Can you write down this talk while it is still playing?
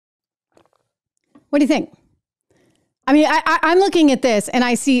What do you think? I mean, I'm looking at this and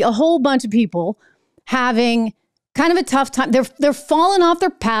I see a whole bunch of people having kind of a tough time. They're falling off their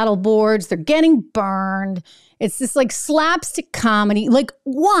paddle boards. They're getting burned. It's this like slapstick comedy, like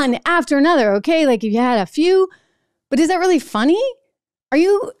one after another. Okay, like if you had a few, but is that really funny? Are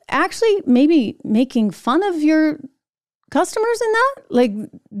you actually maybe making fun of your customers in that? Like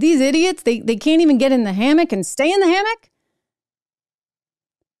these idiots, they can't even get in the hammock and stay in the hammock?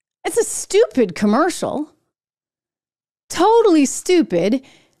 It's a stupid commercial. Totally stupid.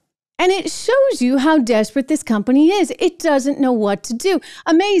 And it shows you how desperate this company is. It doesn't know what to do.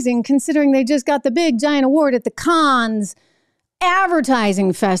 Amazing, considering they just got the big giant award at the Cannes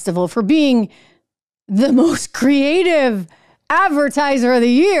Advertising Festival for being the most creative advertiser of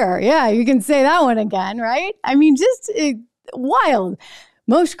the year. Yeah, you can say that one again, right? I mean, just wild.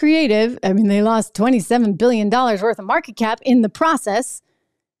 Most creative. I mean, they lost $27 billion worth of market cap in the process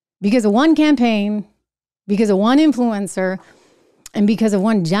because of one campaign, because of one influencer, and because of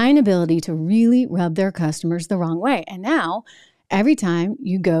one giant ability to really rub their customers the wrong way. And now, every time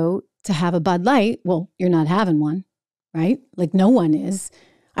you go to have a Bud Light, well, you're not having one, right? Like no one is.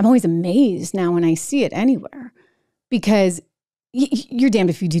 I'm always amazed now when I see it anywhere because you're damned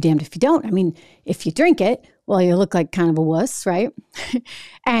if you do, damned if you don't. I mean, if you drink it, well, you look like kind of a wuss, right?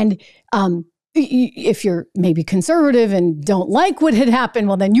 And if you're maybe conservative and don't like what had happened,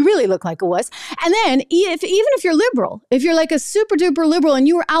 well, then you really look like a wuss. And then even if you're liberal, if you're like a super duper liberal and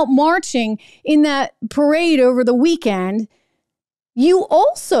you were out marching in that parade over the weekend, you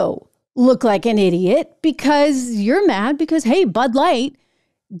also look like an idiot because you're mad because, hey, Bud Light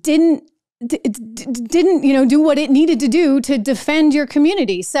didn't do what it needed to do to defend your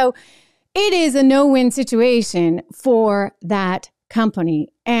community. So it is a no-win situation for that company.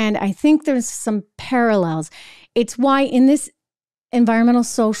 And I think there's some parallels. It's why in this environmental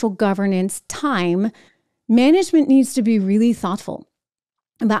social governance time, management needs to be really thoughtful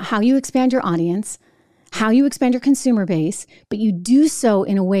about how you expand your audience, how you expand your consumer base, but you do so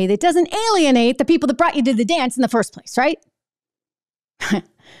in a way that doesn't alienate the people that brought you to the dance in the first place, right?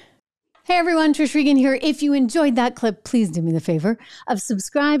 Hey everyone, Trish Regan here. If you enjoyed that clip, please do me the favor of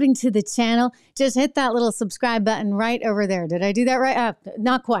subscribing to the channel. Just hit that little subscribe button right over there. Did I do that right?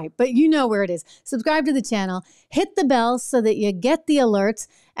 Not quite, but you know where it is. Subscribe to the channel, hit the bell so that you get the alerts,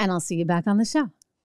 and I'll see you back on the show.